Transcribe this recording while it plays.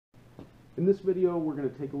In this video, we're going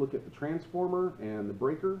to take a look at the transformer and the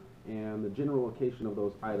breaker and the general location of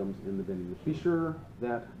those items in the vending machine. Be sure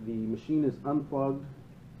that the machine is unplugged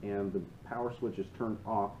and the power switch is turned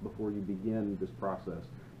off before you begin this process.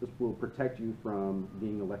 This will protect you from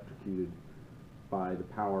being electrocuted by the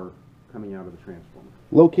power coming out of the transformer.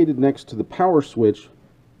 Located next to the power switch,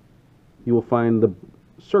 you will find the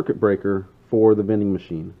circuit breaker for the vending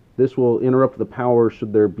machine. This will interrupt the power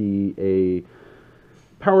should there be a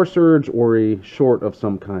power surge or a short of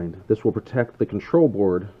some kind. This will protect the control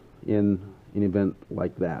board in an event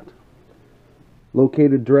like that.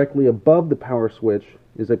 Located directly above the power switch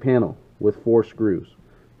is a panel with 4 screws,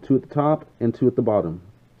 2 at the top and 2 at the bottom.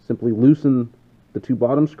 Simply loosen the 2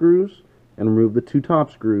 bottom screws and remove the 2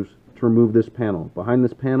 top screws to remove this panel. Behind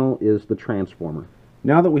this panel is the transformer.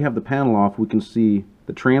 Now that we have the panel off, we can see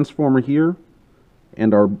the transformer here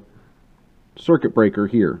and our circuit breaker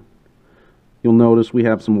here. You'll notice we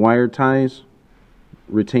have some wire ties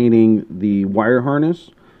retaining the wire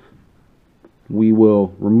harness. We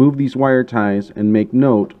will remove these wire ties and make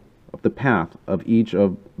note of the path of each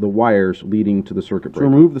of the wires leading to the circuit breaker.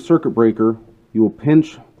 To remove the circuit breaker, you will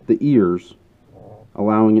pinch the ears,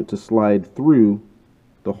 allowing it to slide through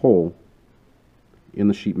the hole in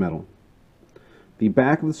the sheet metal. The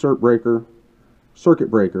back of the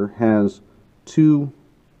circuit breaker has 2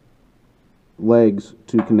 legs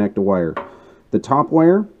to connect a wire. The top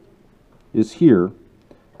wire is here,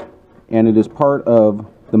 and it is part of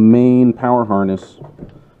the main power harness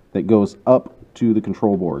that goes up to the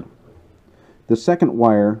control board. The second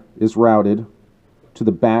wire is routed to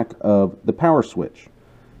the back of the power switch.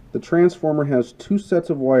 The transformer has 2 sets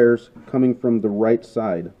of wires coming from the right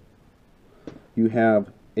side. You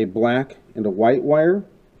have a black and a white wire,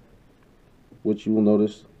 which you will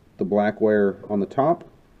notice the black wire on the top,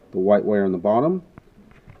 the white wire on the bottom,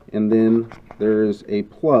 and then there is a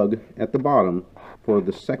plug at the bottom for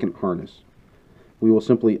the second harness. We will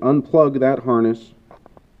simply unplug that harness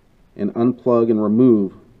and unplug and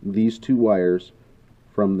remove these 2 wires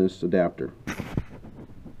from this adapter.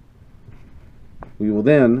 We will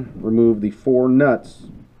then remove the 4 nuts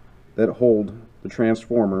that hold the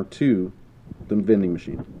transformer to the vending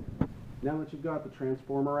machine. Now that you've got the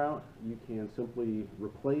transformer out, you can simply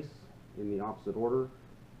replace in the opposite order,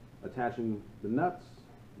 attaching the nuts,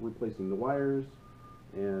 replacing the wires,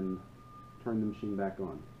 and turn the machine back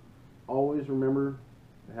on. Always remember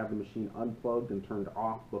to have the machine unplugged and turned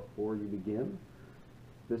off before you begin.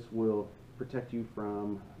 This will protect you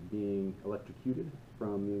from being electrocuted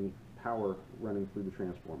from the power running through the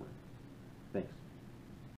transformer. Thanks.